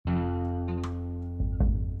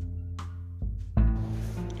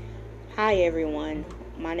Hi everyone,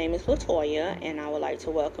 my name is Latoya and I would like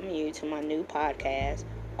to welcome you to my new podcast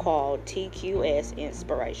called TQS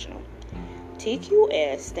Inspirational.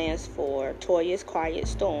 TQS stands for Toya's Quiet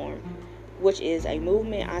Storm, which is a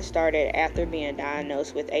movement I started after being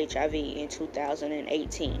diagnosed with HIV in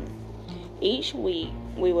 2018. Each week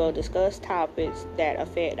we will discuss topics that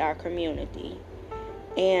affect our community,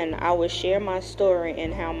 and I will share my story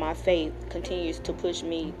and how my faith continues to push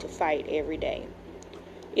me to fight every day.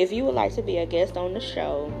 If you would like to be a guest on the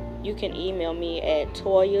show, you can email me at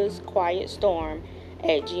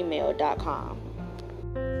toyasquietstorm@gmail.com.